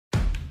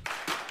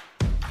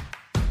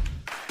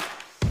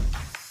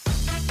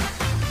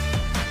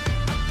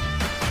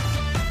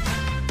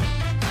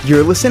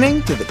You're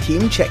listening to the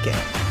Team Check-In,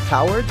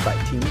 powered by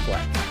Team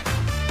Flex.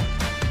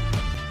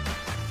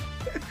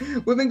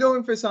 We've been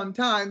going for some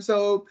time,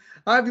 so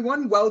hi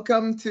everyone,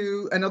 welcome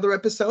to another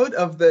episode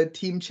of the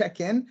Team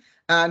Check-In.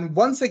 And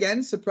once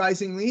again,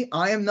 surprisingly,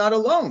 I am not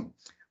alone.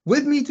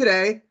 With me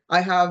today,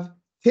 I have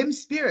Tim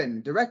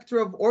Spearin, Director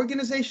of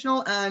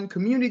Organizational and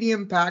Community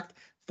Impact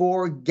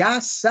for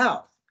Gas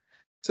South.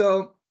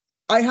 So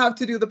I have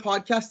to do the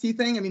podcasty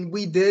thing. I mean,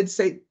 we did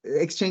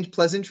exchange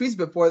pleasantries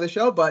before the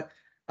show, but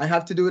I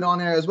have to do it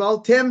on air as well.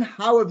 Tim,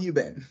 how have you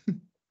been?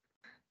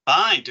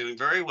 Fine, doing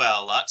very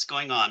well. Lots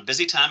going on.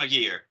 Busy time of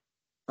year.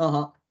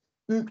 And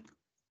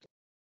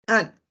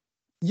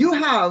you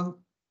have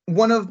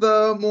one of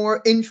the more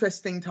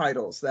interesting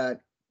titles that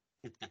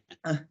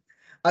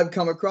I've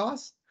come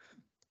across.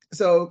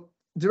 So,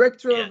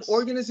 Director of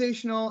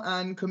Organizational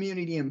and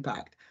Community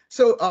Impact.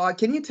 So,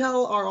 can you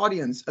tell our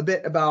audience a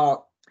bit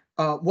about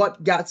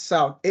what Gas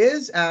South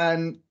is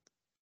and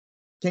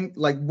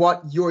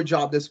what your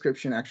job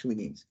description actually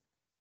means?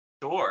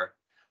 Sure.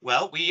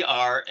 Well, we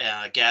are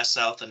Gas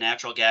South, a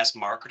natural gas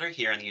marketer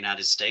here in the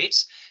United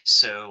States.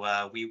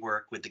 So we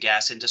work with the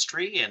gas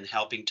industry in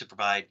helping to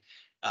provide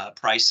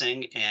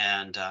pricing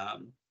and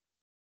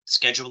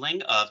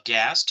scheduling of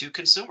gas to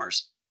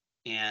consumers,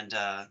 and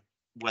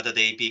whether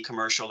they be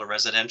commercial or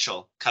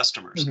residential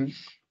customers. Mm-hmm.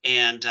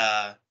 And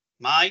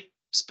my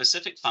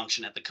specific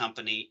function at the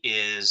company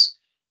is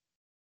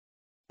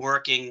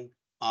working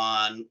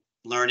on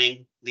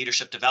learning,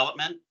 leadership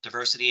development,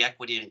 diversity,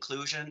 equity, and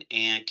inclusion,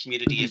 and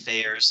community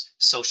affairs,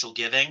 social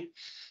giving.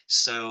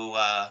 So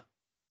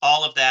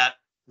all of that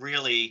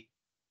really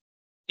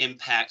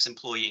impacts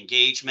employee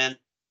engagement,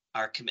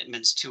 our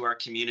commitments to our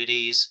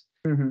communities,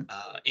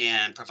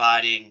 and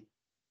providing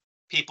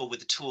people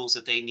with the tools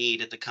that they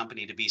need at the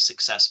company to be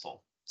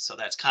successful. So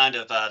that's kind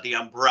of the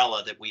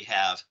umbrella that we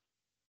have.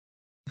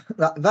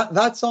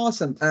 That's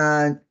awesome.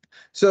 And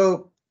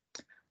so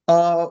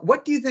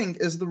what do you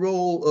think is the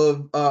role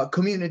of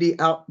community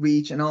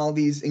outreach and all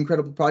these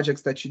incredible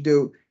projects that you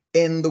do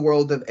in the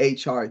world of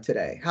HR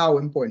today? How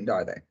important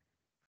are they?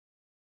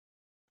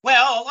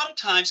 Well, a lot of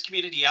times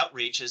community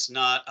outreach is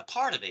not a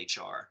part of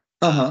HR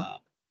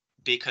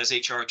because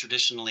HR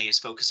traditionally is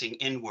focusing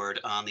inward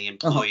on the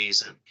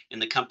employees and in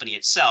the company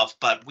itself.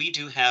 But we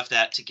do have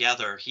that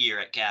together here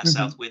at Gas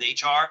South with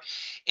HR.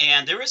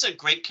 And there is a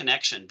great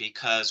connection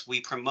because we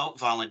promote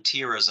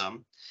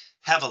volunteerism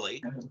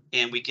heavily,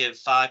 and we give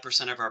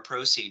 5% of our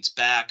proceeds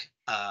back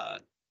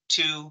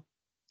to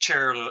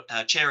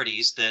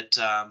charities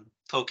that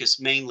focus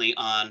mainly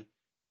on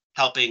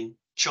helping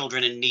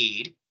children in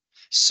need.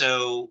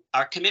 So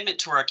our commitment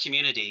to our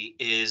community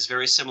is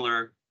very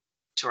similar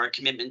to our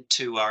commitment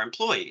to our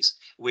employees,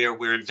 where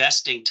we're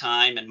investing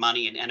time and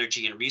money and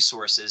energy and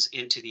resources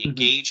into the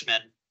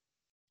engagement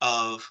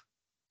of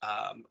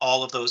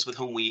all of those with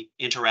whom we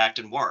interact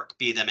and work,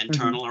 be them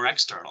internal or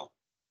external.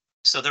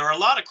 So there are a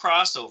lot of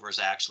crossovers,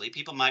 actually.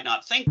 People might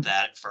not think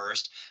that at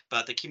first,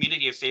 but the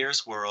community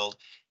affairs world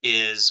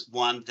is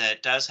one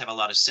that does have a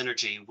lot of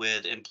synergy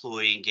with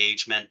employee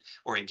engagement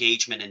or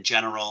engagement in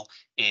general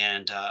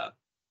and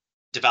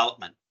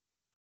development.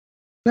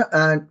 Yeah,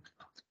 and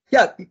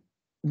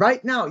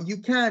right now you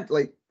can't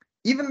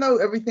even though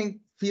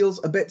everything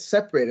feels a bit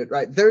separated,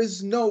 right?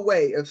 There's no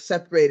way of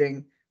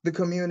separating the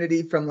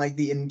community from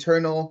the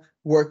internal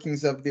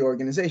workings of the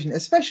organization,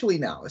 especially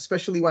now,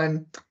 especially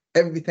when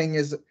everything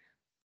is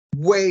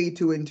way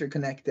too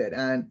interconnected.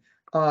 And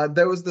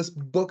there was this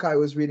book I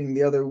was reading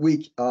the other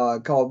week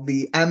called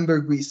The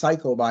Ambergris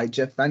Cycle by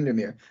Jeff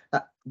Vandermeer.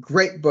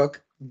 Great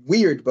book,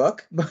 weird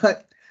book,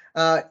 but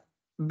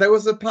there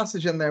was a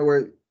passage in there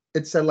where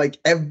it said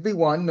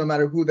everyone, no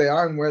matter who they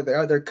are and where they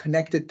are, they're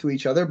connected to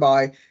each other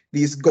by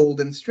these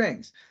golden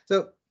strings.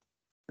 So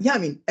yeah, I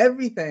mean,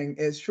 everything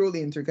is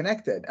surely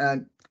interconnected.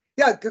 And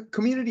yeah,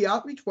 community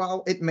outreach,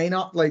 while it may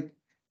not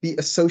be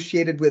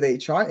associated with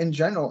HR in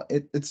general,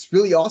 it's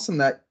really awesome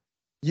that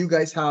you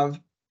guys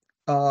have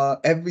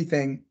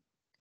everything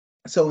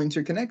so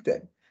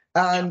interconnected.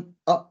 And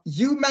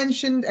you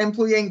mentioned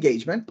employee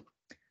engagement,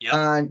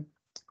 and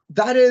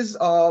that is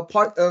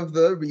part of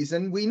the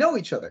reason we know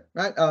each other,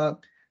 right?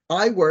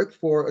 I work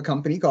for a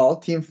company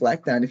called Team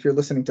Flex, and if you're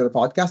listening to the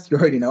podcast, you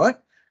already know it.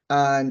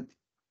 And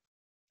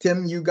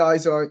Tim, you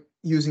guys are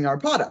using our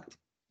product,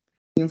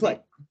 Team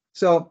Flex.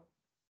 So,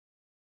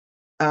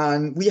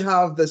 and we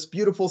have this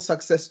beautiful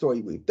success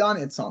story we've done.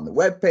 It's on the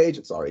webpage.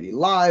 It's already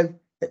live.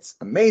 It's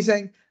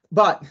amazing.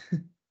 But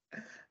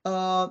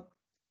can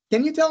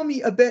you tell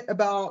me a bit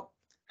about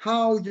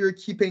how you're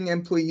keeping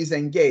employees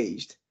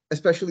engaged,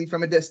 especially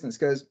from a distance?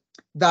 Because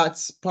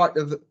that's part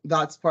of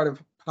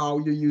how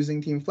you're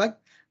using Team Flex.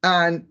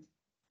 And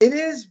it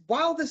is,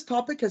 while this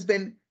topic has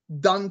been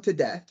done to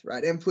death,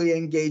 right? Employee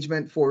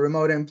engagement for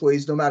remote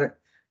employees, no matter,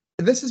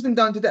 this has been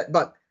done to death,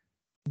 but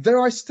there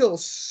are still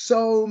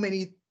so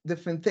many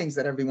different things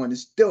that everyone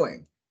is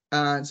doing.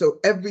 And so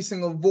every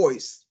single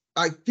voice,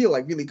 I feel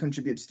really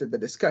contributes to the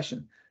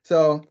discussion.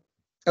 So,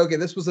 okay,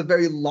 this was a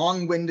very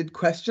long-winded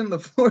question. The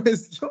floor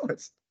is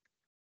yours.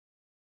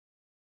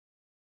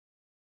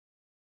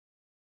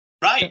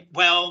 Right.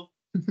 Well,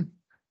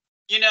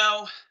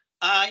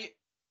 I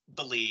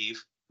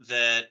believe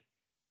that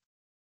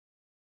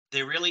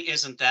there really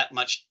isn't that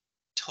much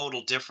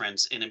total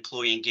difference in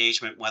employee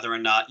engagement, whether or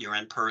not you're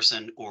in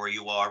person or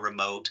you are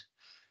remote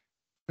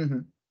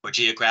Mhm. or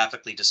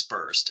geographically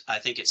dispersed. I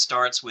think it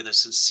starts with a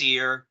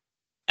sincere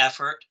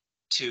effort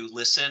to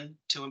listen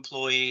to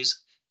employees,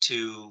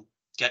 to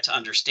get to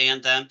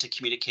understand them, to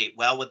communicate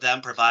well with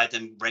them, provide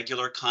them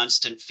regular,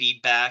 constant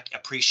feedback,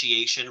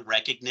 appreciation,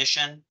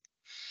 recognition.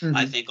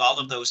 I Mhm. think all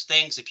of those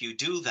things, if you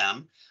do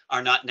them,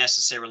 are not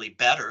necessarily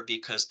better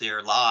because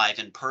they're live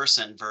in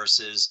person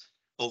versus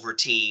over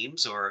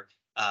Teams or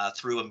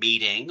through a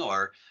meeting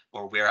or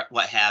where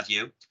what have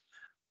you.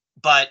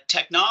 But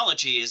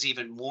technology is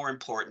even more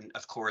important,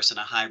 of course, in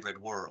a hybrid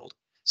world.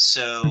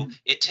 So Mhm.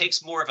 it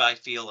takes more of, I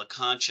feel, a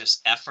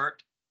conscious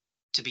effort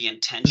to be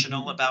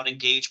intentional Mhm. about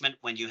engagement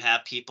when you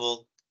have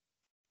people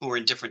who are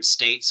in different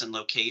states and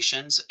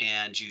locations,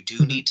 and you do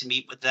Mhm. need to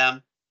meet with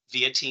them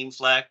via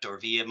TeamFlect or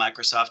via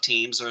Microsoft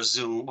Teams or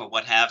Zoom or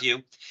what have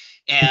you.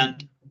 And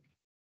Mhm.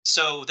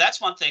 so that's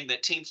one thing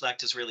that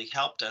TeamFlect has really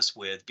helped us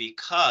with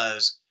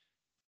because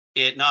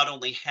it not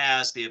only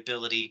has the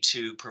ability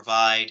to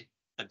provide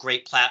a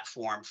great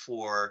platform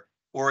for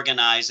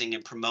organizing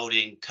and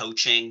promoting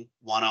coaching,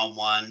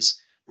 one-on-ones,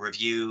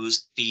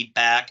 reviews,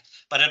 feedback,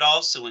 but it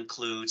also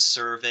includes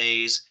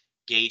surveys,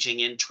 gauging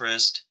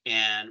interest,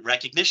 and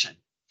recognition.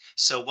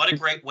 So what a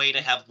great way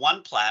to have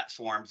one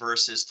platform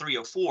versus three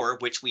or four,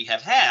 which we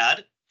have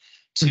had,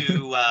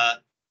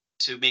 Mhm.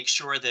 to make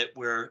sure that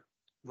we're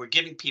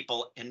giving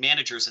people and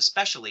managers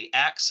especially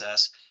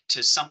access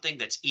to something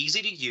that's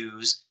easy to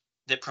use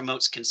that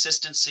promotes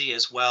consistency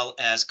as well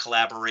as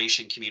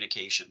collaboration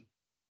communication.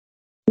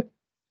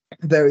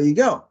 There you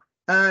go.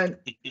 And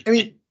I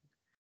mean,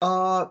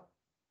 uh,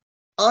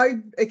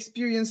 I've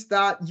experienced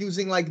that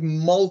using like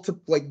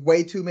multiple, like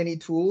way too many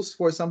tools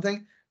for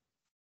something.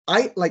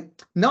 I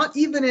like not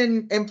even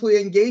in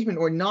employee engagement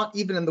or not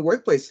even in the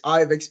workplace.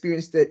 I've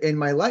experienced it in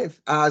my life,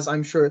 as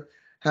I'm sure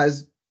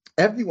has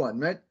everyone,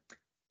 right?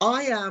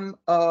 I am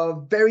a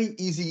very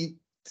easy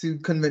to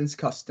convince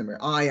customer.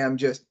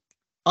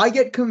 I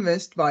get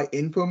convinced by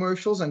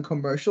infomercials and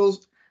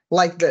commercials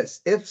like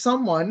this. If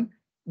someone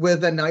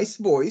with a nice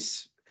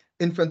voice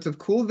in front of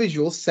cool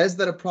visuals says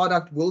that a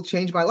product will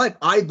change my life,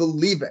 I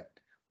believe it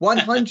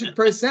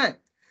 100%.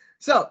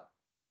 So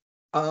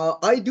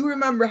I do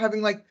remember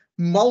having like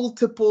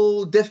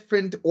multiple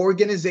different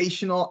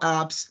organizational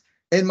apps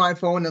in my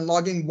phone and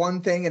logging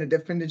one thing in a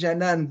different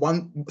agenda and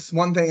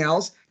one thing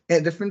else in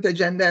a different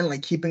agenda and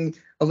like keeping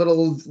a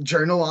little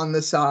journal on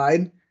the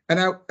side. And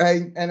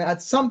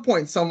at some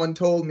point someone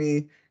told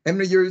me,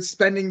 Emily, you're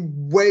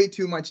spending way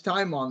too much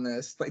time on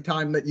this, like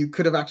time that you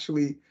could have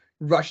actually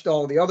rushed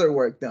all the other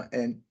work done.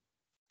 And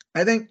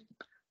I think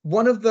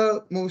one of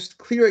the most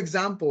clear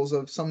examples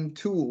of some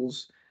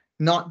tools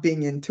not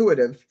being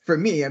intuitive for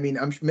me, I mean,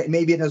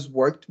 maybe it has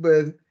worked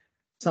with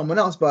someone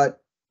else,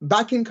 but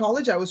back in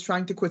college, I was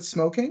trying to quit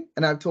smoking.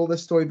 And I've told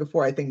this story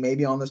before, I think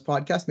maybe on this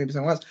podcast, maybe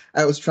someone else.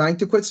 I was trying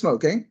to quit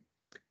smoking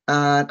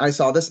and I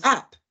saw this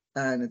app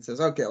and it says,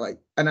 okay, like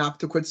an app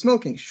to quit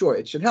smoking. Sure,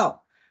 it should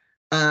help.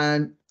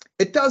 And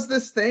it does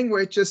this thing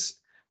where it just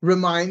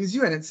reminds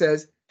you and it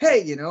says,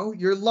 hey,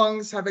 your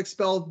lungs have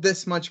expelled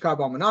this much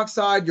carbon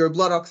monoxide, your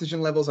blood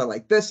oxygen levels are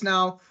like this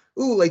now.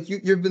 Ooh, like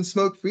you've been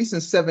smoke free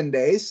since 7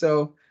 days,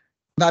 so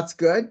that's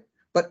good.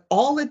 But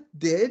all it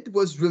did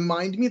was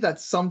remind me that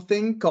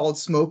something called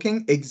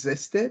smoking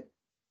existed.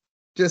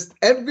 Just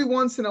every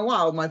once in a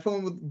while, my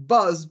phone would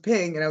buzz,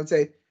 ping, and I would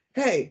say,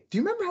 hey, do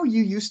you remember how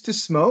you used to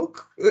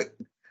smoke?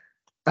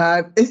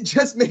 It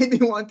just made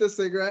me want a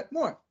cigarette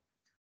more.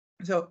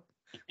 So,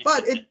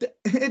 but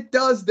it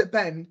does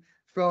depend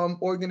from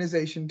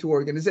organization to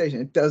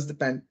organization. It does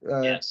depend,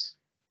 Yes.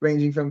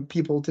 ranging from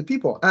people to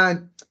people.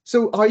 And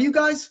so, are you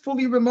guys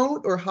fully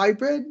remote or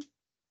hybrid?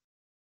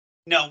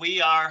 No, we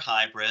are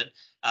hybrid.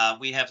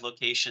 We have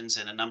locations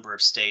in a number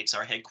of states.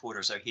 Our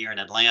headquarters are here in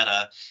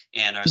Atlanta,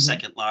 and our Mhm.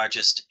 second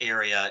largest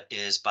area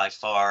is by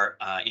far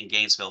in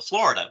Gainesville,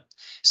 Florida.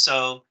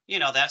 So,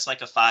 that's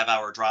like a 5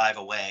 hour drive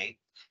away.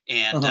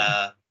 And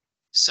Uh-huh.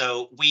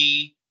 so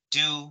we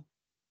do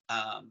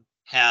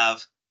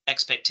have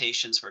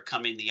expectations for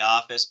coming to the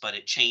office, but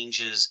it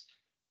changes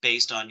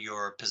based on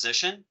your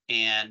position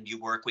and you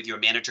work with your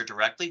manager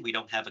directly. We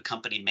don't have a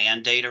company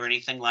mandate or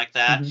anything like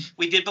that. Mhm.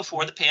 We did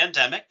before the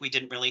pandemic. We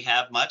didn't really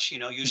have much,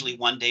 usually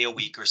one day a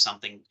week or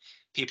something,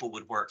 people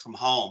would work from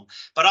home.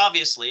 But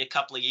obviously, a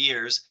couple of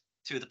years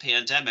through the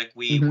pandemic,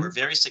 we were Mhm.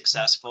 very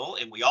successful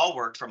and we all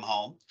worked from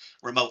home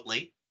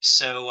remotely.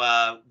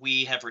 So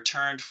we have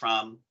returned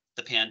from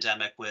the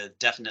pandemic with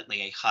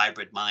definitely a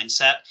hybrid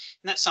mindset.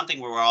 And that's something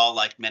where we're all,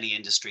 like many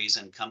industries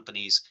and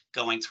companies,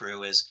 going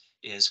through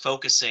is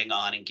focusing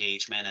on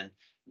engagement and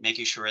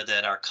making sure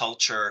that our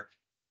culture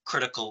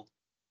critical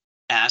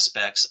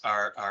aspects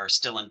are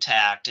still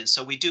intact. And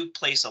so we do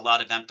place a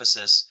lot of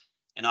emphasis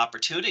and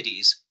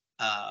opportunities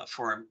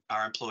for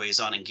our employees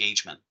on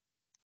engagement.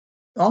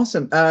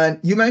 Awesome. And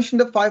you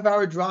mentioned a 5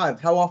 hour drive.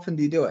 How often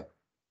do you do it?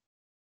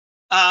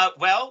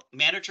 Well,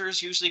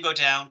 managers usually go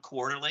down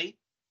quarterly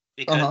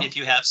because Uh-huh. if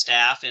you have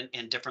staff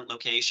in different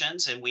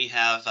locations, and we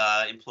have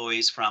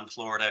employees from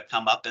Florida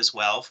come up as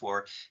well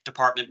for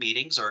department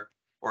meetings or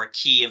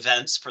key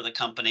events for the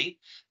company,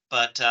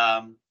 but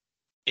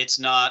it's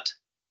not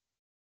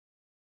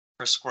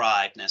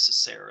prescribed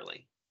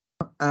necessarily.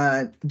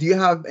 Do you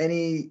have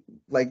any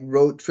like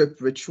road trip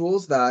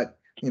rituals that,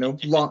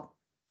 long,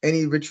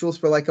 any rituals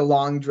for like a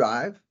long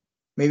drive?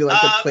 Maybe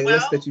like a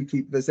playlist that Well, you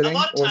keep a visiting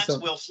lot of or times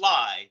some? we'll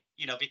fly,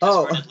 because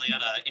we're in Oh,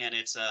 Atlanta and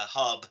it's a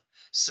hub.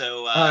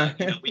 So, uh,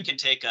 we can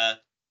take a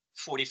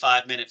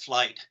 45-minute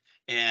flight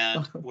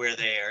and we're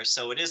there.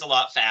 So it is a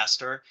lot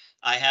faster.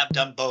 I have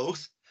done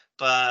both,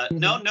 but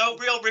mhm. no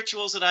real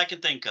rituals that I can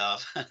think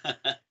of.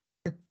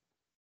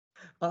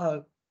 uh,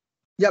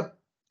 yep.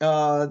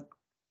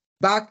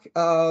 Back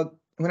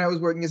when I was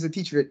working as a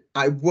teacher,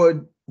 I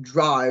would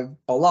drive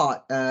a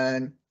lot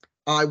and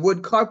I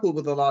would carpool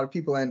with a lot of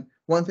people. And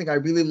one thing I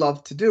really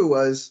loved to do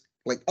was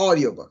like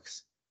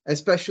audiobooks,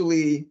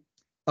 especially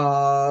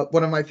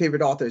one of my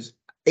favorite authors,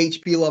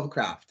 H.P.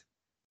 Lovecraft,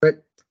 right?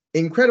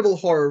 Incredible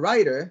horror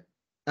writer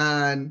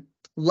and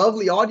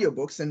lovely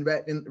audiobooks and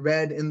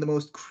read in the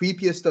most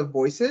creepiest of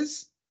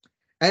voices.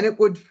 And it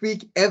would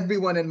freak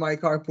everyone in my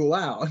carpool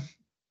out.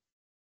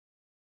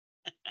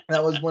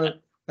 That was one of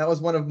that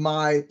was one of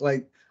my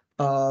like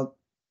uh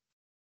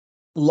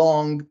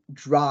long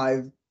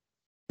drive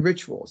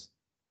rituals.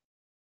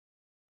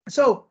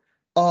 So,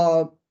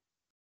 uh,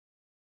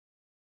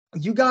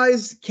 you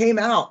guys came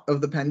out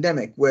of the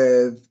pandemic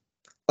with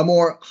a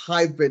more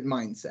hybrid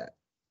mindset.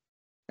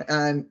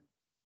 And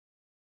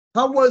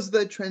how was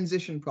the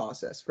transition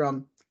process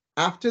from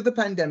after the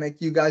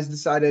pandemic, you guys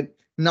decided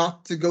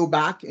not to go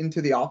back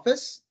into the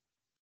office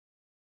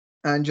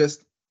and just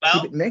keep it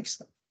Well,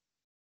 mixed?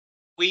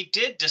 we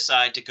did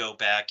decide to go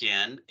back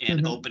in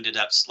and Hmm. opened it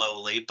up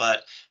slowly,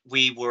 but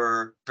we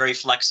were very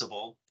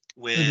flexible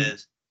Hmm.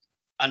 with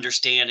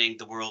understanding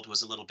the world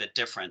was a little bit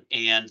different,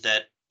 and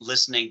that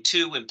listening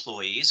to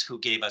employees who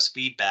gave us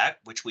feedback,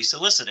 which we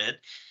solicited,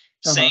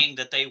 Uh-huh. saying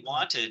that they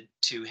wanted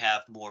to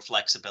have more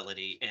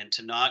flexibility and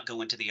to not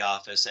go into the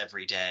office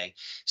every day.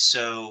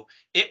 So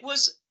it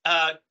was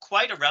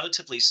quite a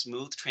relatively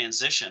smooth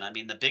transition. I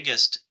mean, the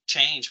biggest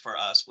change for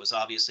us was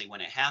obviously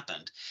when it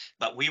happened,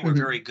 but we were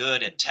very Hmm.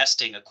 good at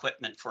testing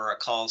equipment for our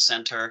call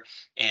center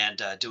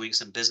and doing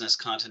some business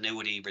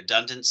continuity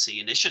redundancy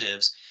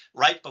initiatives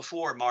right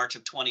before March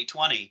of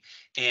 2020.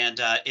 And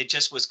it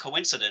just was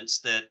coincidence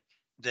that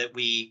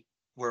we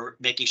were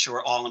making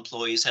sure all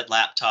employees had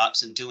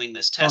laptops and doing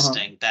this Uh-huh.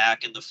 testing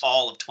back in the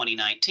fall of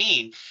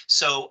 2019.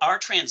 So our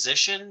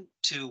transition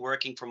to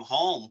working from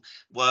home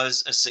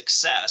was a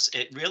success.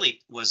 It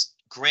really was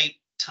great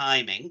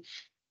timing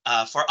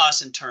for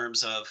us in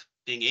terms of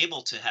being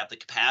able to have the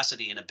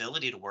capacity and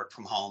ability to work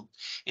from home.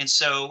 And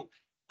so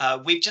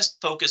we've just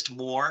focused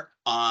more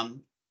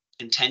on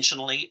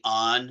intentionally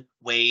on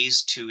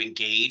ways to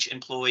engage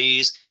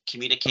employees, Uh-huh.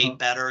 communicate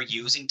better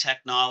using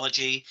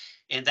technology.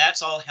 And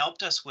that's all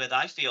helped us with,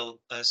 I feel,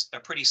 a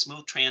pretty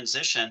smooth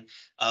transition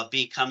of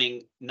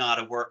becoming not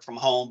a work from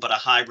home, but a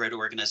hybrid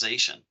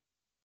organization.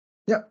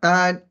 Yeah,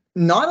 and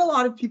not a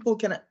lot of people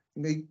can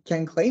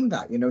claim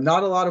that.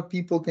 Not a lot of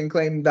people can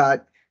claim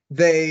that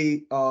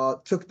they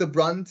took the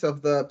brunt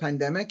of the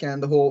pandemic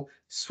and the whole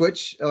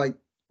switch like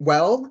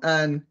well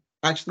and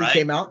actually Right?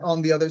 came out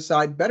on the other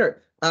side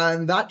better.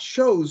 And that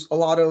shows a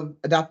lot of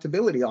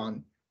adaptability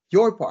on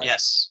your part.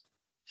 Yes.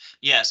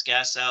 Yes,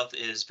 Gas South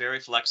is very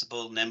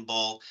flexible,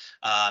 nimble,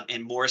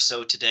 and more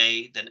so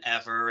today than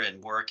ever,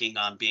 and working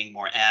on being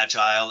more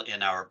agile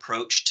in our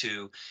approach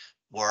to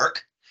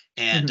work.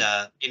 And,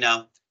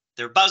 Mhm.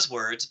 they're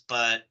buzzwords,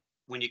 but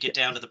when you get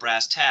down to the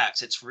brass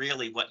tacks, it's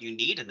really what you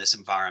need in this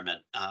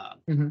environment.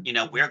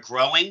 Mhm. We're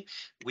growing.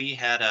 We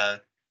had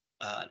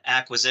an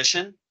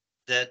acquisition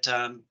that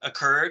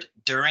occurred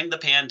during the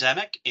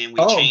pandemic, and we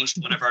Oh,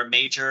 changed one of our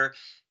major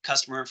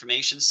customer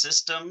information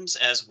systems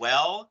as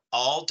well,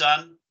 all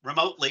done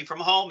remotely from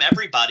home,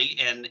 everybody,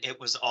 and it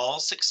was all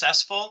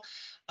successful,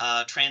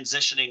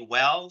 transitioning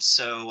well.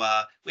 So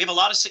we have a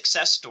lot of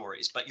success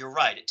stories, but you're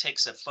right, it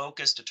takes a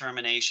focus,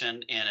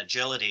 determination, and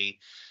agility,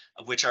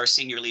 which our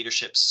senior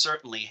leadership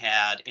certainly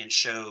had and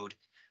showed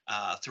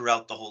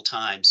throughout the whole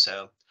time.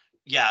 So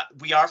yeah,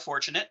 we are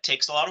fortunate. It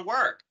takes a lot of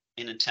work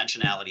and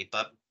intentionality,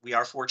 but we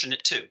are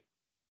fortunate too.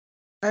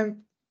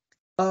 and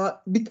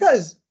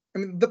because I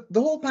mean the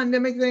whole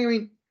pandemic thing, I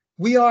mean,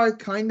 we are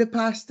kind of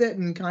past it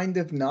and kind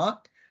of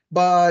not,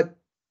 but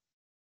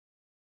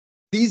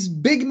these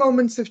big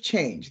moments of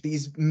change,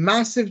 these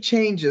massive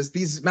changes,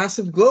 these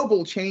massive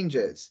global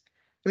changes.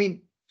 I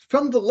mean,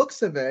 from the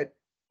looks of it,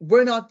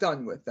 we're not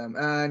done with them,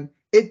 and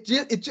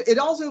it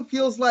also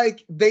feels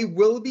like they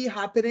will be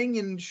happening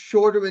in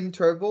shorter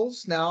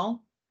intervals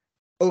now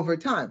over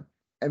time.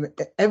 I mean,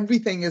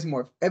 everything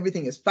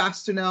is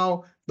faster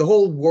now. The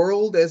whole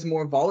world is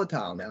more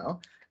volatile now,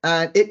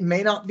 and it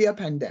may not be a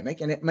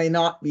pandemic, and it may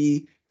not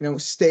be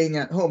staying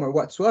at home or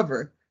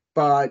whatsoever,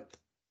 but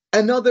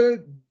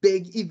another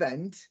big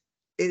event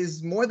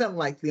is more than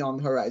likely on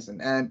the horizon.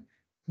 And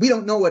we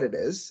don't know what it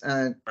is.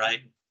 And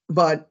Right.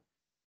 but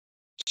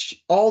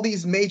all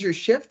these major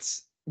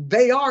shifts,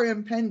 they are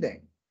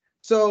impending.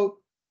 So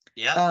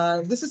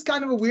Yeah. this is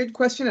kind of a weird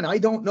question, and I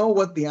don't know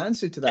what the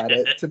answer to that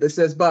is, to this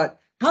is. But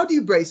how do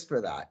you brace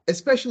for that,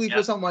 especially for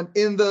Yeah. someone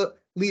in the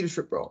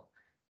leadership role?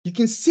 You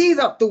can see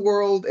that the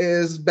world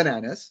is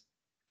bananas,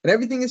 and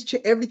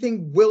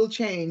everything will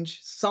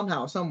change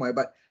somehow, somewhere.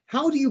 But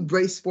how do you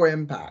brace for an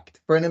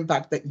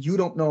impact that you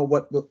don't know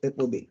what it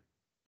will be?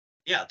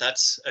 Yeah,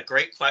 that's a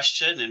great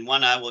question, and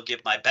one I will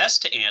give my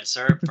best to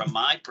answer from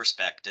my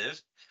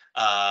perspective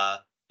uh,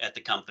 at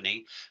the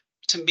company.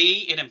 To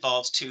me, it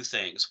involves two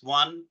things.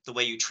 One, the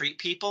way you treat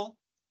people,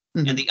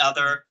 and Mm-hmm. the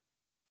other,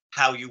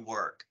 how you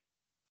work.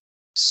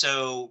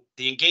 So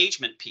the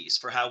engagement piece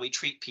for how we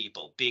treat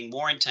people, being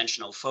more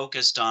intentional,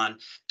 focused on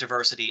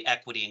diversity,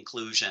 equity,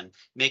 inclusion,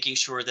 making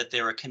sure that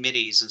there are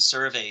committees and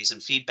surveys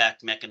and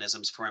feedback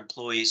mechanisms for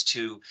employees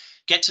to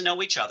get to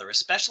know each other,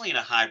 especially in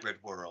a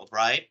hybrid world,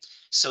 right?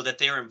 So that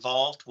they're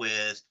involved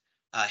with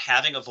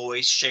having a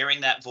voice,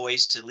 sharing that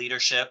voice to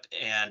leadership,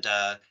 and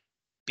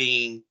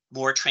being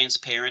more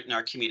transparent in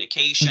our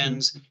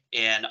communications Mm-hmm.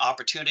 and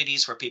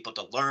opportunities for people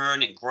to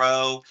learn and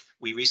grow.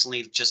 We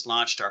recently just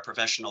launched our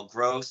professional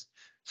growth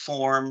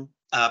form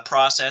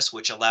process,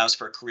 which allows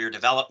for career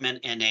development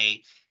in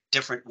a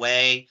different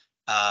way.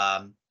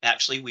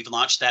 Actually, we've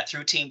launched that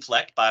through Team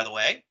Fleck, by the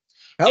way.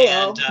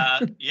 And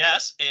Hello.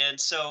 yes, and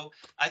so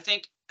I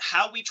think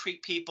how we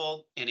treat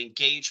people and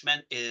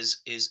engagement is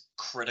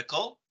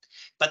critical.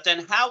 But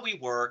then how we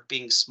work,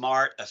 being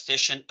smart,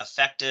 efficient,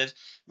 effective,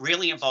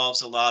 really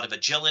involves a lot of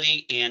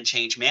agility and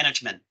change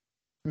management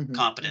Mm-hmm.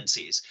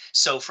 competencies.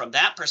 So from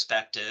that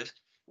perspective,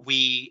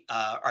 we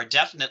are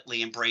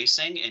definitely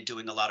embracing and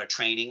doing a lot of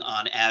training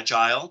on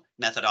agile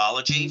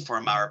methodology Mm-hmm.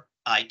 from our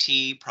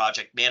IT,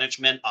 project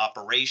management,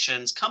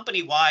 operations,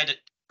 company-wide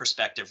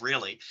perspective,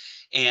 really.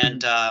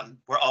 And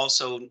we're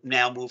also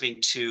now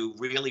moving to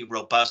really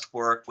robust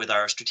work with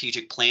our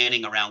strategic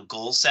planning around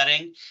goal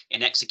setting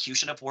and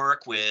execution of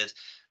work with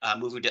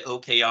moving to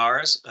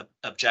OKRs,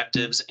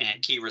 objectives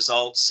and key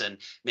results, and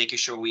making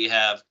sure we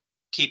have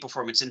key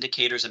performance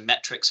indicators and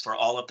metrics for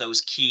all of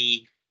those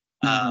key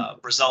Mm-hmm.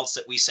 results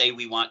that we say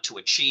we want to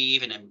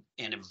achieve, and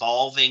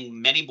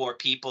involving many more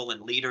people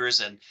and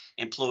leaders and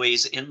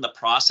employees in the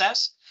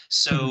process. Mm-hmm.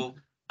 So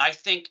I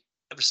think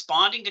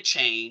responding to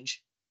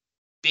change,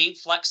 being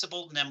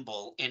flexible,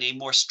 nimble in a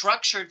more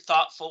structured,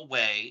 thoughtful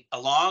way,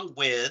 along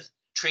with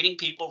treating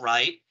people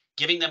right,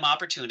 giving them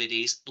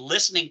opportunities,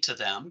 listening to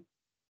them,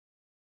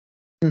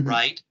 Mm-hmm.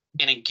 right?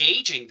 And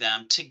engaging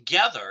them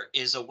together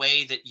is a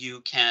way that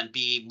you can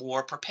be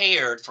more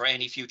prepared for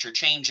any future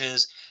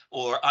changes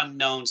or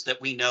unknowns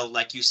that we know,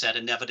 like you said,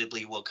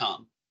 inevitably will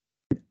come.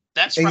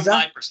 That's from my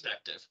Exactly.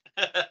 perspective.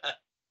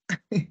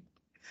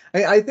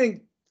 I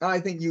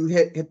think you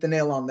hit the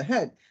nail on the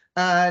head.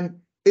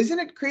 And isn't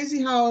it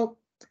crazy how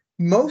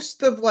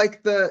most of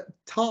like the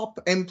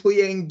top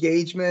employee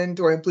engagement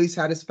or employee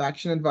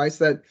satisfaction advice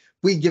that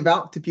we give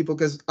out to people,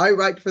 because I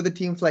write for the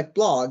Team Fleck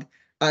blog,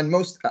 and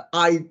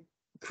I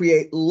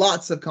create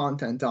lots of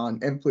content on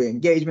employee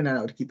engagement and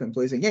how to keep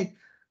employees engaged.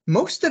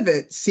 Most of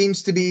it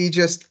seems to be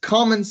just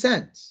common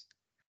sense.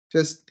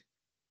 Just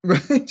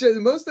right, just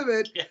most of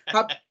it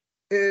Yeah.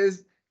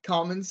 is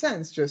common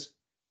sense. Just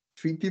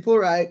treat people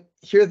right,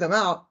 hear them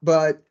out.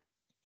 But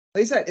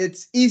like I said,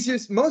 it's easier.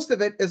 Most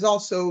of it is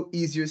also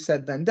easier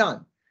said than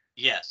done.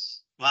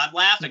 Yes. Well, I'm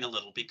laughing a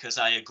little because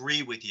I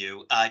agree with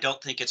you. I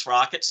don't think it's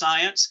rocket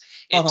science.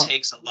 It Uh-huh.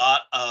 takes a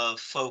lot of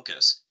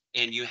focus,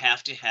 and you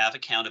have to have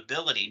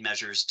accountability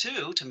measures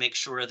too to make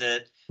sure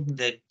that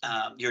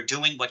Mhm. you're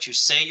doing what you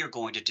say you're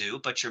going to do,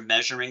 but you're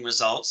measuring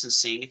results and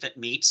seeing if it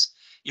meets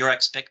your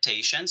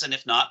expectations, and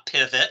if not,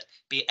 pivot,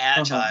 be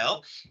Uh-huh.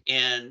 agile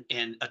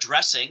in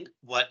addressing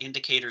what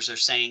indicators are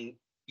saying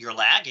you're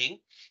lagging,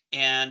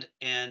 and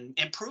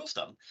improve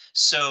them.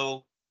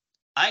 So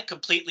I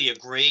completely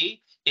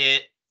agree.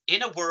 It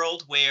in a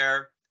world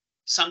where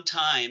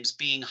sometimes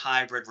being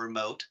hybrid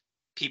remote,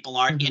 people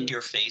aren't in Mhm.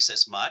 your face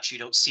as much. You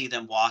don't see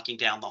them walking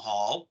down the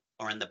hall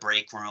or in the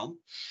break room.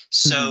 Mhm.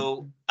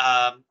 So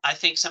I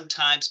think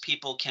sometimes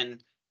people can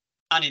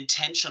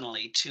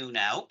unintentionally tune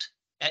out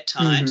at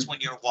times Mhm. when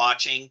you're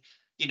watching,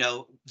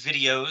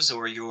 videos,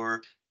 or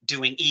you're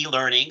doing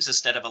e-learnings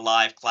instead of a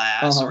live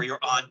class, or Uh-huh.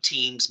 you're on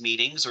Teams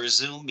meetings or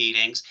Zoom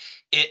meetings.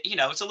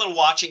 It's a little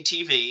watching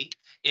TV.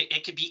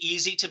 It can be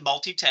easy to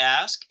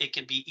multitask. It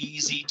can be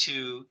easy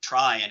to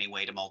try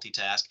anyway to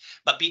multitask,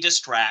 but be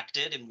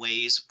distracted in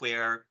ways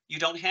where you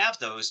don't have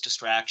those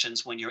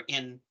distractions when you're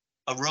in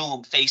a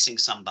room facing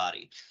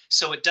somebody.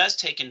 So it does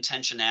take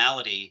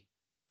intentionality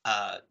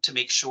to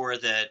make sure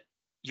that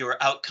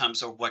your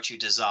outcomes are what you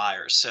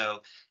desire.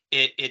 So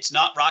it's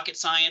not rocket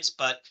science,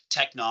 but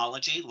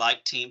technology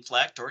like Team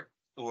Flex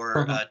or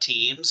Uh-huh.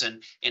 Teams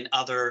and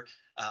other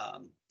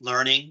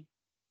learning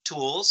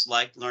tools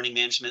like learning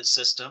management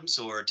systems,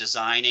 or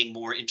designing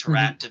more Mhm.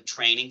 interactive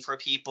training for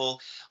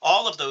people.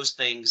 All of those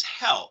things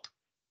help.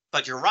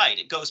 But you're right.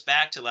 It goes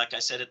back to, like I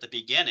said at the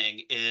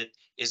beginning, it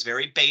is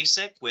very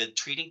basic with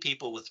treating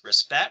people with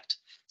respect,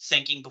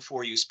 thinking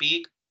before you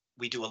speak.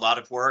 We do a lot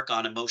of work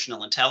on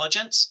emotional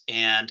intelligence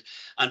and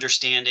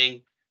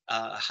understanding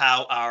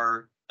how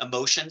our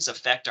emotions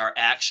affect our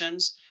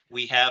actions.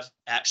 We have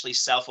actually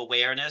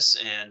self-awareness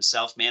and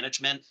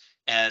self-management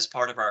as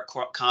part of our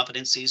core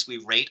competencies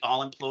we rate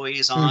all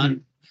employees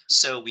on.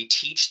 So we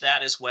teach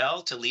that as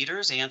well to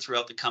leaders and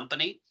throughout the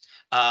company.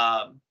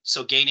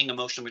 So gaining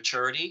emotional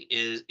maturity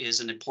is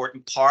an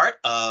important part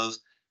of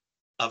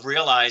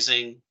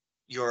realizing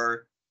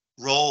your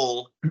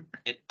role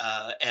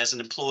as an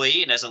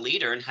employee and as a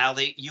leader and how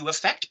you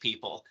affect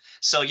people.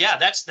 So yeah,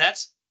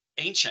 that's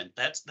ancient.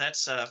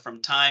 That's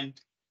from time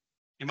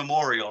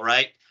immemorial,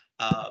 right?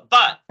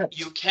 But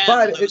you can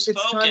But lose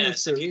it's timeless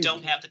focus for a if you don't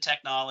reason. have the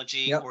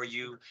technology, Yep. or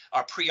you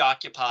are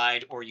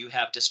preoccupied, or you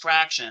have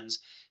distractions.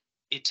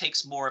 It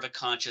takes more of a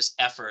conscious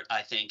effort,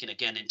 I think. And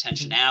again,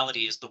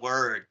 intentionality is the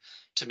word,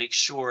 to make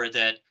sure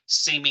that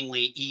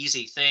seemingly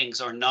easy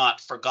things are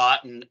not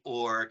forgotten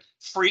or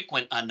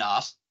frequent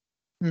enough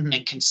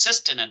and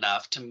consistent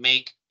enough to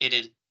make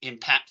it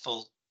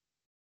impactful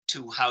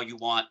to how you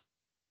want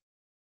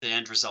the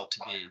end result to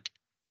be.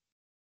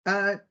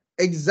 Uh,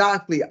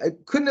 exactly. I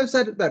couldn't have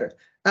said it better.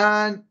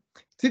 And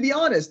to be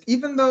honest,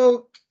 even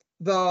though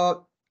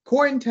the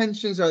core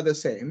intentions are the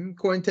same,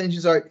 core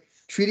intentions are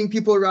treating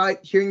people right,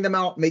 hearing them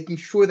out, making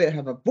sure they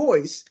have a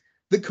voice,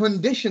 the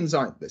conditions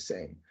aren't the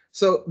same.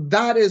 So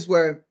that is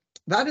where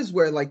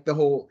like the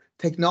whole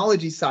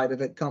technology side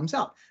of it comes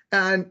out.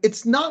 And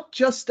it's not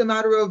just a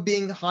matter of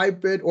being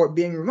hybrid or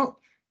being remote.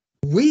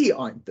 We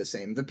aren't the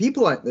same. The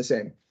people aren't the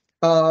same.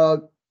 Uh,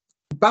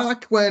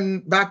 back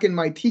in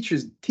my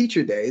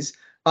teacher days,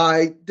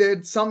 I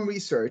did some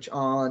research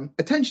on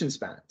attention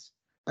spans,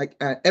 like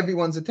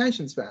everyone's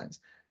attention spans.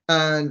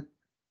 And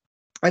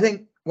I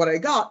think what I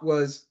got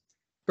was,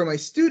 for my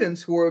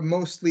students who were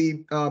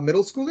mostly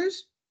middle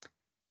schoolers,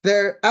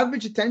 their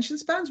average attention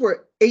spans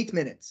were 8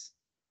 minutes.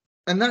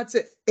 And that's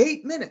it,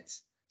 8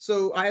 minutes.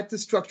 So I had to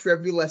structure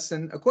every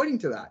lesson according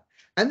to that.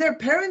 And their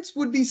parents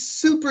would be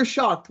super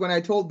shocked when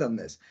I told them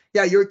this.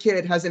 Yeah, your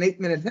kid has an 8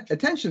 minute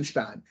attention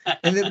span.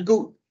 And they would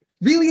go,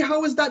 really?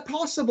 How is that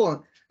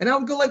possible? And I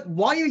would go like,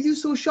 why are you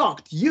so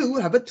shocked? You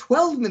have a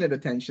 12-minute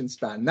attention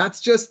span. That's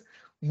just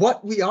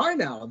what we are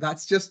now.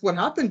 That's just what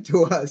happened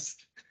to us.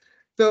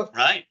 So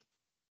right.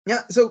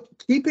 Yeah, so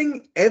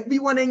keeping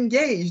everyone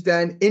engaged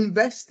and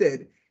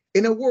invested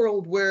in a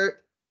world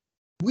where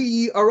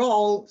we are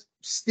all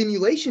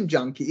stimulation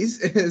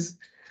junkies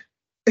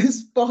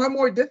is far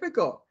more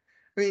difficult.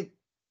 I mean,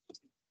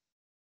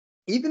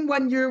 even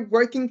when you're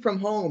working from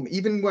home,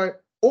 even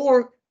where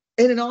or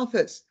in an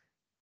office,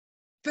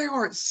 there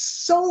are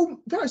so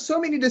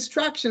many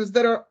distractions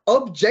that are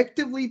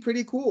objectively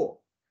pretty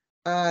cool.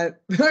 There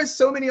are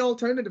so many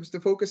alternatives to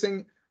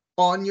focusing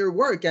on your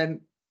work, and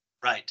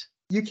right.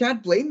 you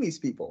can't blame these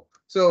people.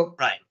 So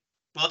right.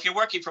 Well, if you're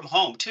working from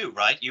home too,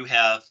 right, you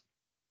have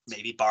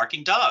maybe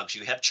barking dogs,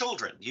 you have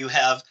children, you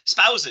have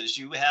spouses,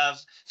 you have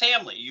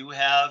family, you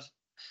have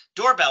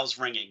doorbells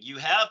ringing, you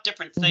have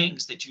different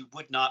things that you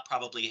would not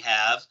probably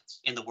have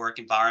in the work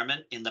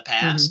environment in the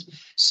past.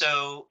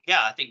 So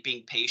yeah, I think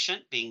being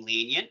patient, being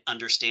lenient,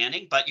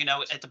 understanding, but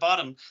at the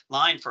bottom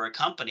line for a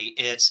company,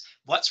 it's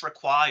what's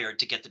required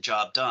to get the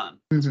job done.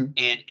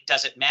 And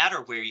does it matter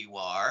where you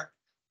are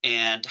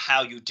and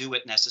how you do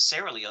it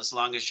necessarily, as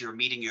long as you're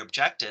meeting your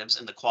objectives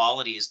and the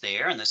quality is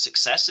there and the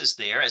success is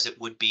there, as it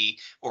would be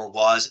or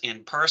was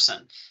in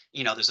person.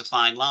 There's a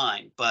fine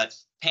line, but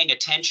paying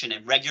attention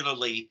and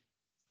regularly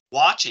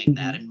watching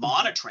that and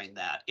monitoring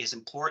that is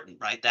important,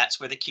 right? That's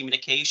where the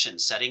communication,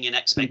 setting in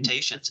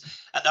expectations.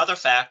 Another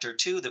factor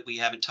too that we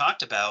haven't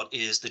talked about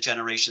is the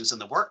generations in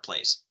the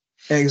workplace.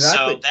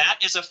 Exactly. So that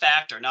is a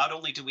factor. Not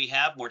only do we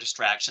have more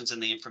distractions in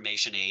the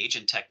information age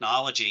and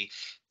technology,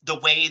 the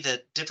way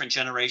that different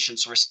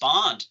generations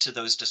respond to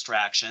those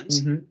distractions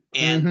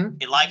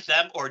and like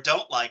them or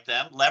don't like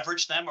them,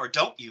 leverage them or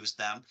don't use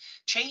them,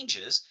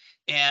 changes.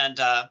 And,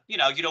 you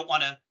don't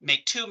want to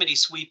make too many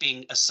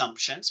sweeping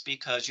assumptions,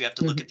 because you have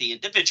to look at the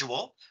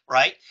individual,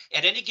 right?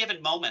 At any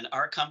given moment,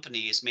 our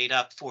company is made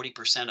up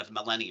 40% of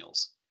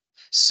millennials.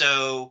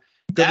 So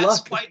Good that's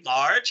luck. quite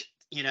large,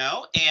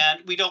 and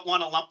we don't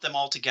want to lump them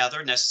all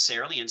together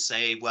necessarily and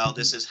say, well,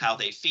 this is how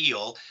they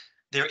feel.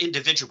 They're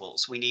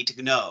individuals. We need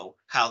to know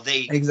how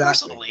they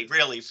personally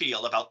really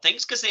feel about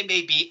things, because they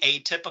may be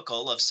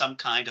atypical of some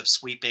kind of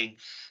sweeping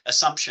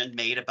assumption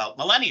made about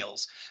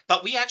millennials.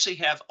 But we actually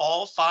have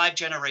all 5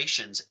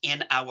 generations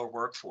in our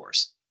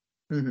workforce.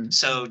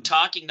 So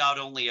talking not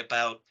only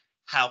about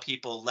how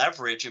people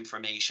leverage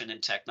information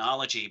and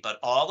technology, but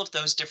all of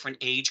those different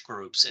age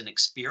groups and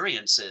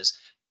experiences,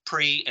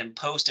 pre and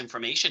post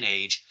information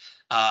age,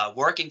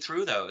 working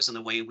through those and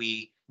the way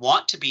we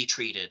want to be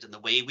treated and the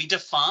way we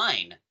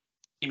define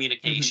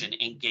communication,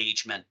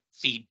 engagement,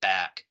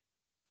 feedback,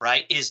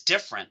 right, is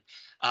different.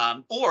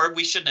 Or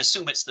we shouldn't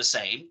assume it's the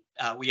same.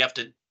 We have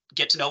to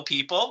get to know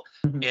people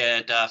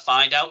and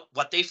find out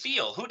what they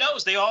feel. Who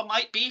knows? They all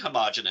might be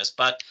homogenous,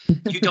 but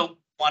you don't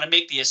want to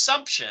make the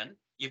assumption.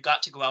 You've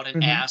got to go out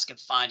and ask and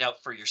find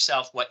out for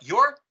yourself what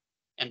your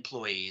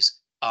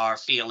employees are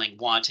feeling,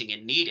 wanting,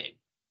 and needing.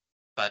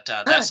 But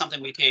that's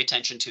something we pay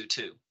attention to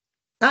too.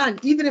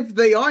 And even if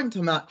they aren't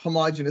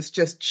homogenous,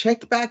 just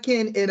check back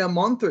in a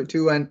month or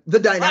two, and the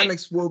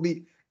dynamics will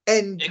be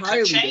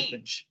entirely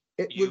different.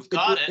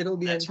 It'll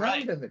be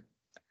entirely different.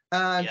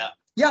 And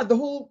yeah, the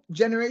whole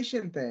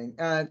generation thing.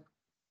 And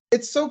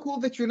it's so cool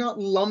that you're not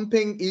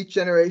lumping each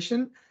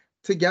generation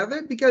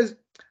together, because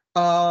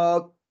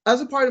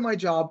as a part of my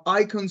job,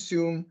 I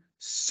consume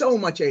so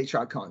much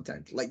HR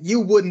content. Like, you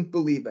wouldn't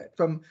believe it,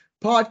 from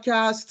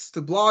podcasts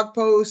to blog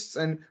posts,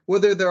 and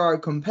whether there are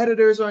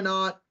competitors or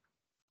not.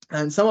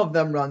 And some of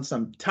them run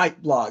some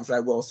tight blogs, I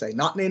will say,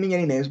 not naming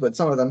any names, but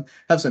some of them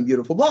have some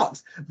beautiful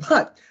blogs.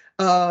 But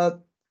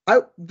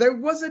there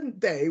was a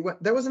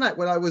night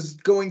when I was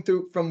going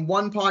through from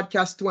one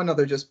podcast to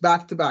another, just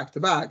back to back to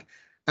back,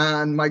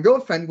 and my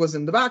girlfriend was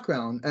in the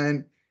background,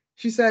 and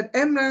she said,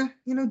 "Emma,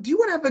 do you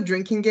want to have a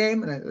drinking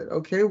game?" And I said,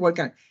 "Okay, what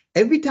kind?"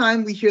 "Every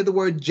time we hear the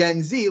word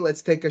Gen Z,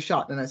 let's take a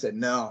shot." And I said,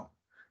 "No,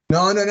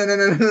 no, no, no, no,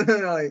 no, no, no,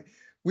 no. Like,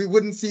 we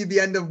wouldn't see the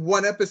end of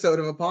one episode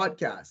of a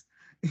podcast."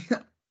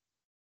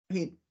 I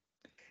mean,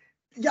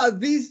 yeah,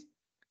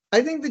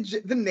 I think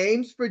the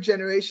names for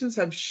generations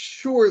have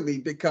surely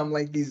become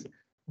like these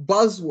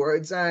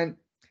buzzwords, and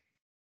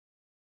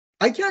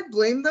I can't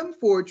blame them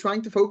for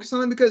trying to focus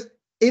on them, because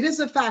it is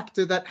a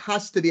factor that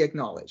has to be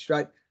acknowledged,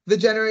 right? The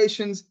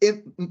generations,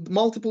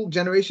 multiple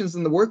generations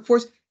in the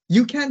workforce,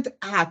 you can't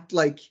act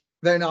like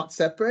they're not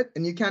separate,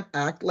 and you can't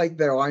act like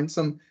there aren't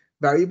some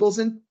variables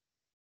in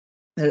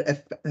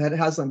that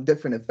has some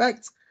different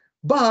effects.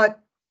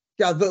 But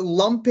yeah, the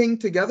lumping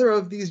together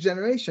of these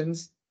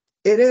generations,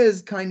 it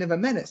is kind of a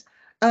menace.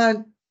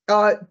 And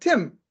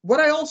Tim, what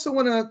I also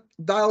want to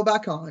dial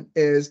back on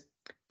is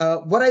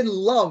what I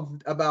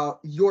loved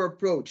about your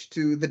approach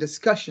to the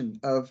discussion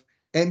of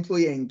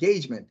employee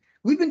engagement.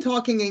 We've been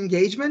talking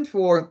engagement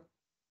for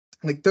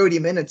like 30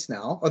 minutes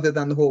now, other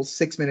than the whole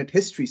 6-minute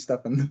history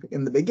stuff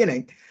in the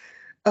beginning.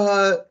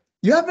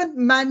 You haven't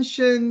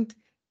mentioned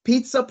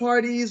pizza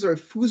parties or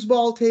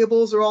foosball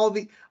tables or all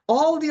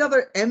the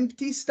other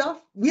empty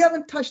stuff. We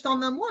haven't touched on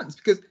them once,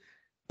 because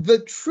the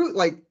truth,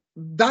 like,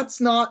 that's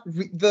not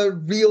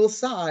the real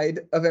side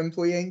of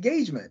employee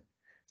engagement.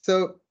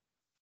 So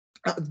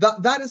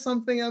that is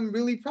something I'm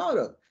really proud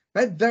of,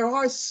 right? There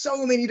are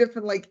so many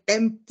different like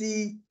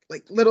empty,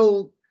 like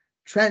little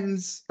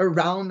trends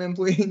around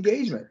employee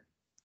engagement.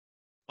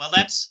 Well,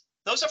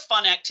 those are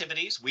fun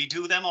activities. We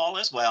do them all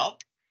as well.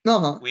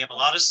 We have a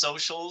lot of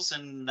socials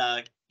and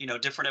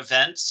different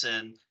events,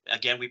 and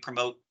again, we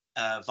promote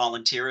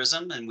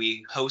volunteerism, and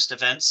we host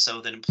events so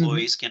that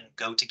employees can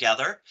go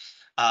together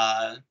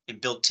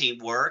and build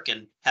teamwork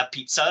and have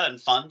pizza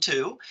and fun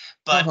too.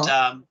 But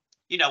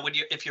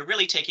if you're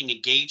really taking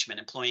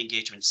employee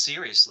engagement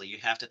seriously, you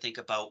have to think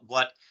about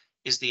what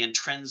is the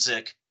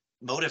intrinsic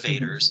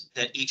motivators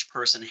that each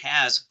person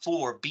has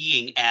for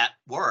being at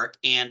work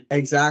and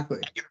exactly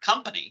at your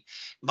company.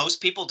 Most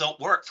people don't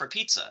work for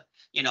pizza.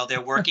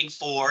 They're working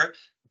for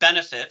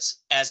benefits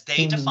as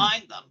they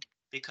define them,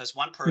 because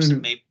one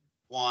person may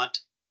want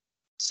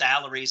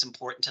salaries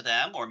important to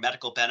them, or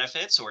medical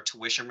benefits, or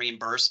tuition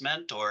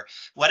reimbursement, or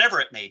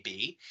whatever it may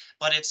be.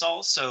 But it's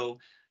also,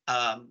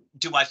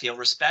 do I feel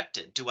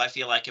respected? Do I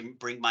feel I can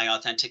bring my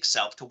authentic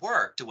self to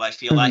work? Do I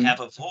feel I have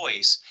a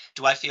voice?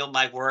 Do I feel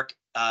my work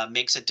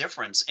makes a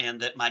difference,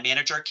 and that my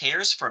manager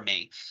cares for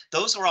me?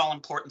 Those are all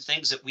important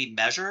things that we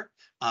measure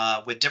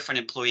with different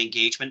employee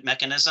engagement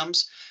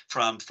mechanisms,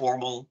 from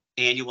formal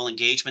annual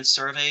engagement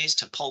surveys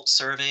to pulse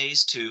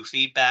surveys to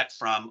feedback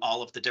from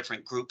all of the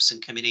different groups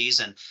and committees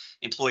and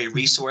employee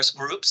resource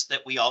groups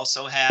that we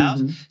also have,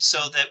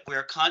 so that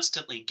we're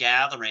constantly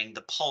gathering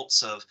the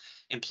pulse of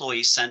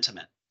employee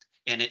sentiment.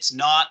 And it's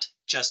not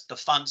just the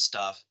fun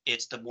stuff,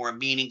 it's the more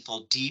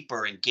meaningful,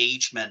 deeper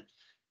engagement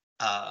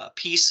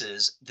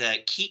pieces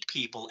that keep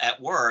people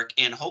at work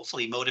and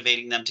hopefully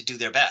motivating them to do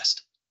their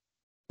best.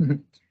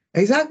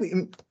 Exactly. I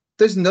mean,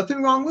 there's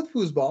nothing wrong with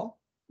foosball.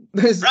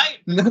 There's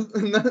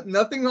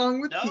nothing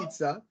wrong with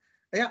pizza.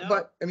 Yeah,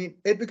 but I mean,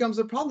 it becomes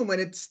a problem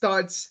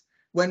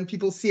when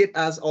people see it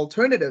as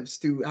alternatives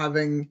to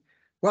having,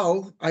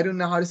 well, I don't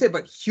know how to say it,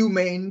 but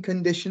humane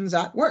conditions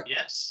at work.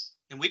 Yes.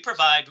 And we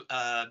provide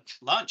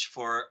lunch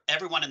for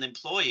everyone in the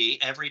employee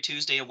every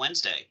Tuesday and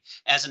Wednesday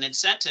as an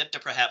incentive to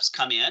perhaps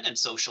come in and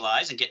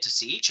socialize and get to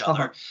see each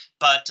other.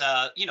 But,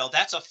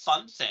 that's a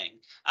fun thing.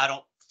 I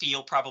don't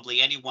feel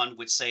probably anyone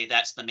would say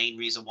that's the main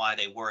reason why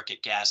they work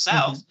at Gas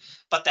South,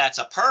 but that's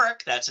a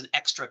perk. That's an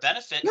extra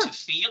benefit to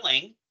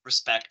feeling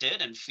respected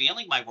and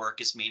feeling my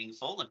work is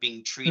meaningful and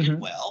being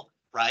treated well,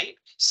 right?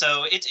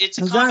 So it's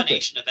a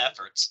combination of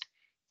efforts.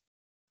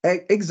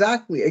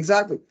 Exactly.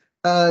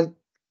 A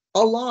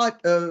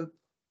lot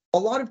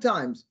of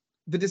times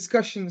the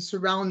discussion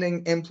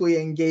surrounding employee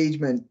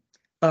engagement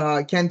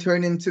can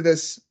turn into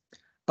this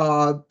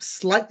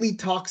slightly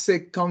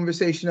toxic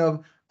conversation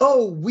of,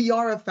 oh, we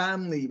are a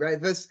family,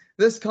 right?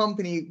 This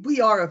company,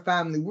 we are a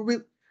family.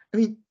 I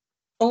mean,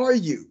 are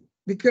you?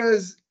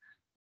 Because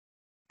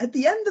at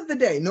the end of the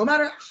day, no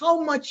matter how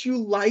much you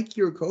like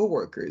your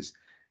coworkers,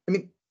 I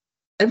mean,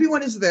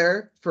 everyone is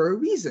there for a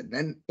reason.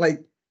 And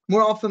like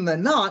more often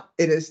than not,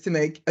 it is to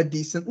make a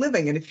decent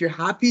living. And if you're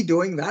happy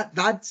doing that,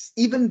 that's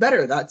even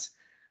better. That's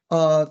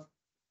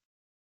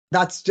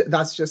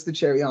just the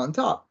cherry on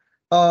top.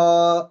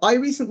 I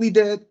recently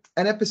did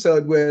an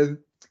episode with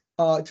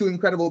two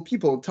incredible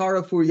people,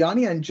 Tara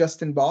Furiani and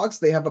Justin Boggs.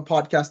 They have a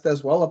podcast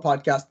as well, a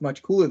podcast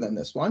much cooler than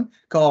this one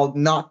called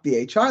Not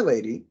the HR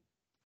Lady.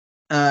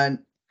 And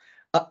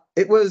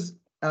it was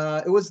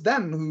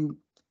them who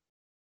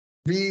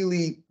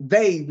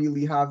they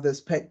really have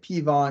this pet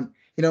peeve on,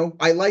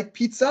 I like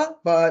pizza,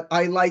 but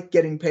I like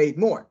getting paid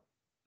more.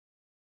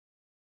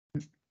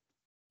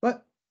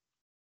 But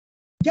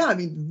yeah, I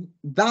mean,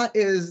 that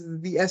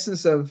is the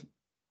essence of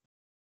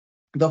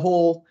the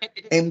whole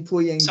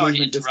employee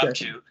engagement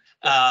discussion.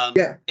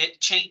 Yeah.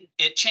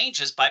 It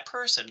changes by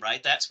person,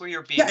 right? That's where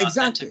you're being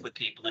authentic with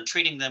people and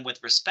treating them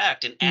with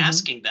respect and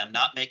asking them,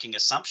 not making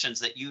assumptions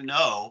that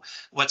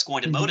what's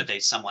going to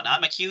motivate someone.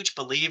 I'm a huge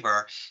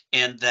believer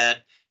in that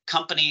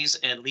companies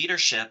and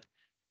leadership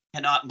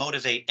cannot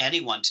motivate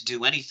anyone to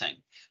do anything.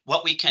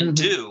 What we can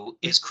do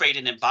is create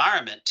an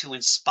environment to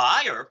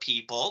inspire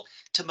people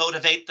to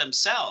motivate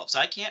themselves.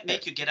 I can't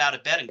make you get out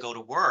of bed and go to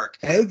work.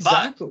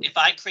 Exactly. But if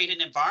I create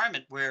an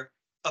environment where,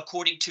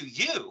 according to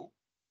you,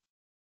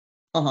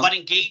 what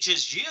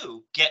engages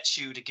you gets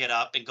you to get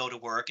up and go to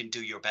work and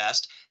do your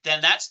best,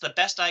 then that's the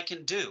best I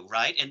can do,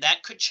 right? And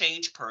that could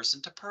change person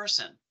to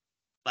person.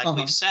 Like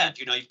we've said,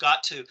 you've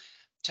got to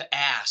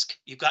ask,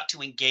 you've got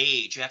to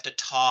engage, you have to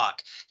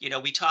talk.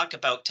 We talk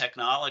about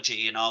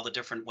technology and all the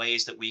different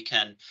ways that we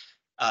can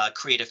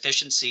create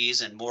efficiencies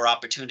and more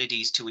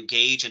opportunities to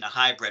engage in a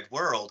hybrid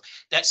world.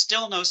 That's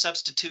still no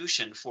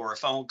substitution for a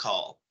phone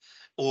call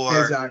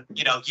or,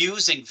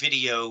 using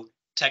video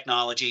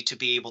technology to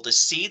be able to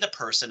see the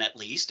person, at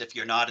least if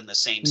you're not in the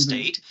same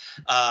state,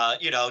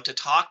 to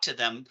talk to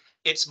them.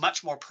 It's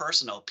much more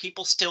personal.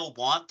 People still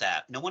want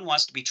that. No one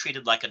wants to be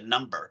treated like a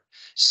number.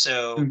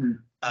 So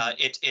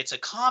it's a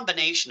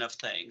combination of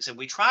things. And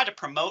we try to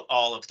promote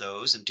all of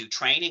those and do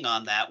training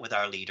on that with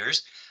our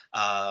leaders.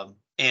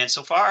 And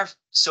so far,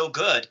 so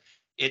good.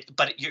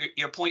 But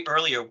your point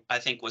earlier, I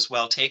think, was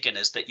well taken,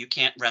 is that you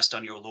can't rest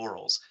on your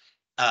laurels.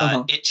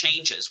 It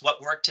changes. What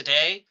worked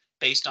today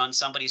based on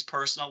somebody's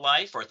personal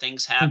life or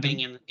things happening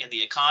in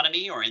the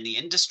economy or in the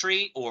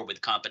industry or with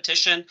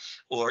competition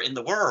or in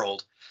the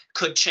world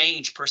could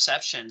change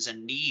perceptions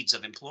and needs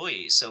of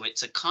employees. So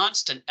it's a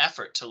constant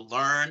effort to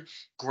learn,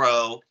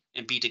 grow,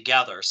 and be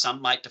together.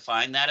 Some might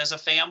define that as a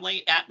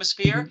family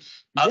atmosphere,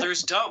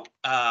 others don't.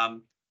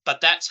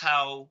 But that's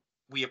how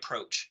we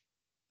approach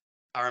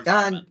our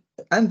environment.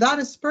 And that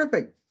is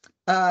perfect.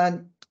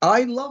 And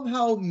I love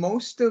how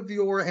most of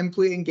your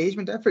employee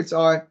engagement efforts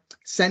are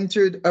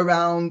centered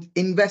around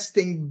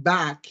investing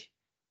back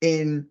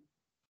in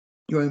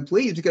your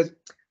employees, because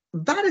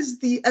that is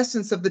the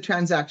essence of the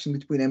transaction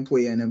between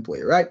employee and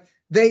employer, right?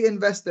 They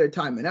invest their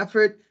time and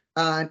effort,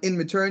 and in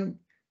return,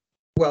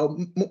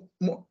 well,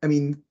 I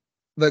mean,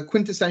 the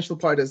quintessential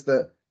part is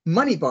the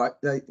money part.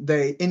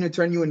 In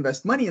return, you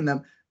invest money in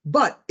them,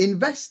 but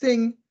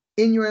investing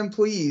in your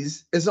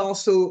employees is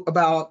also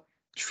about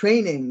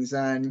trainings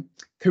and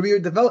career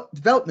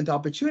development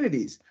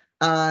opportunities,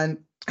 and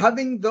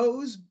having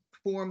those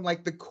form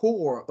like the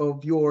core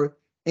of your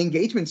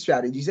engagement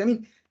strategies. I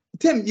mean,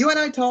 Tim, you and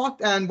I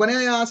talked, and when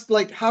I asked,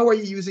 like, how are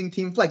you using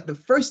Team Flex, the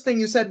first thing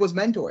you said was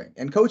mentoring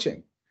and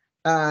coaching.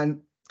 And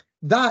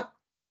that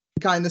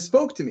kind of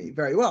spoke to me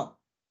very well.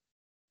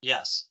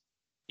 Yes.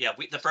 Yeah.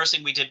 The first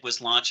thing we did was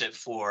launch it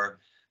for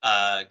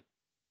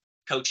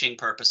coaching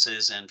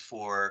purposes and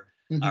for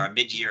our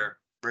mid-year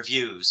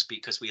reviews,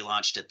 because we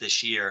launched it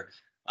this year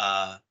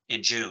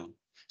in June.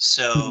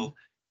 So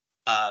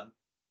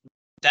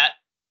that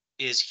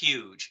is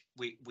huge.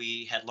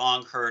 We had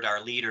long heard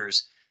our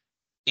leaders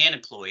and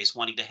employees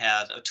wanting to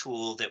have a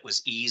tool that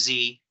was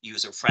easy,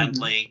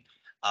 user-friendly,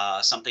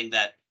 something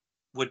that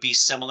would be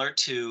similar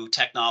to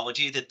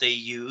technology that they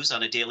use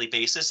on a daily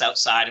basis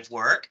outside of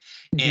work.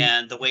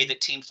 And the way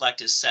that Team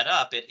Flex is set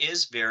up, it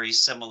is very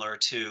similar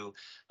to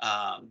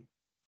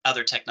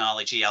other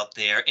technology out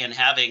there. And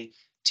having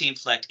Team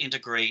Flex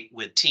integrate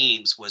with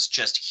Teams was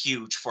just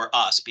huge for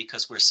us,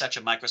 because we're such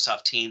a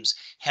Microsoft Teams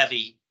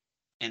heavy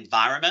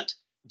environment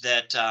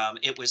that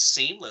it was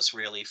seamless,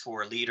 really,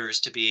 for leaders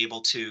to be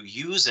able to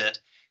use it,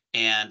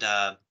 and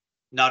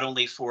not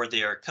only for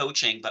their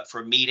coaching, but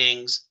for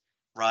meetings,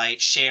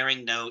 right?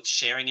 Sharing notes,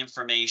 sharing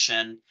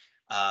information,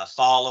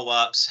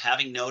 follow-ups,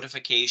 having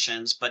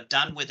notifications, but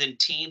done within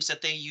Teams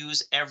that they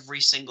use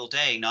every single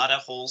day, not a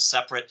whole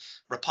separate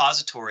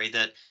repository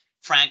that,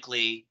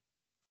 frankly,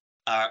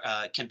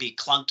 can be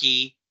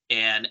clunky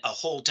and a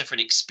whole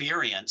different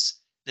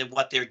experience than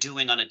what they're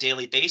doing on a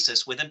daily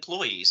basis with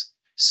employees.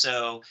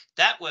 So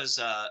that was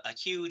a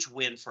huge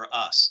win for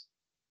us.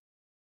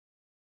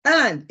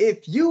 And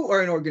if you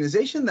are an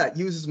organization that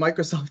uses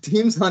Microsoft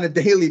Teams on a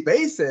daily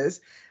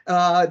basis,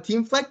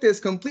 TeamFlect is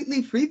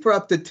completely free for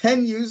up to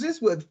 10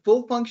 users with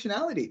full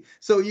functionality.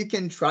 So you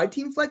can try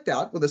TeamFlect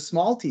out with a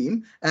small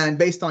team, and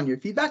based on your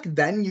feedback,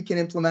 then you can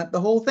implement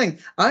the whole thing.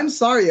 I'm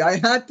sorry I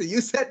had to.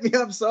 You set me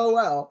up so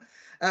well.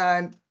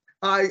 And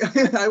I,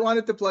 I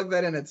wanted to plug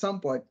that in at some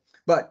point,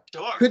 but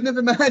Sure. couldn't have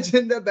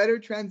imagined a better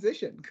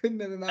transition.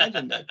 Couldn't have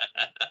imagined it.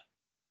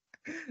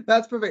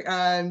 That's perfect.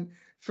 And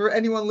for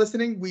anyone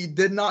listening, we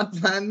did not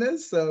plan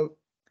this, so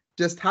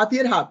just happy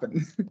it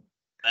happened.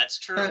 That's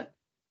true.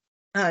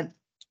 And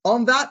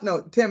on that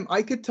note, Tim,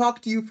 I could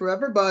talk to you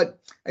forever, but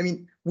I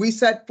mean, we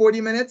set 40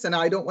 minutes and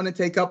I don't want to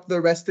take up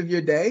the rest of your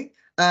day.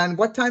 And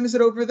what time is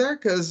it over there?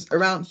 Because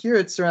around here,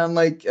 it's around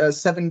like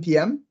 7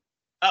 p.m.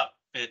 Oh,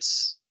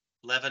 it's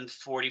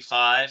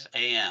 11:45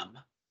 a.m.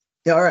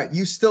 Yeah, all right.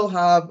 You still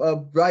have a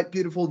bright,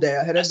 beautiful day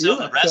ahead of you. Still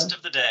the rest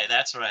of the day.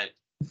 That's right.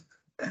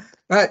 All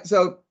right.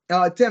 So,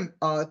 Tim,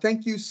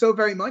 thank you so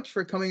very much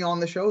for coming on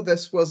the show.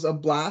 This was a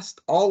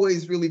blast.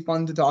 Always really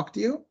fun to talk to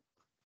you.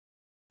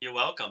 You're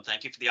welcome.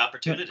 Thank you for the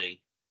opportunity.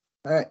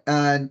 All right.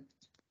 And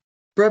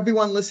for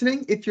everyone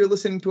listening, if you're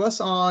listening to us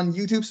on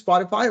YouTube,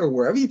 Spotify, or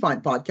wherever you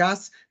find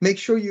podcasts, make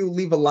sure you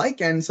leave a like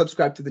and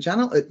subscribe to the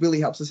channel. It really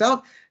helps us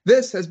out.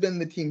 This has been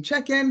the Team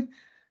Check-In.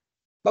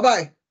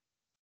 Bye-bye.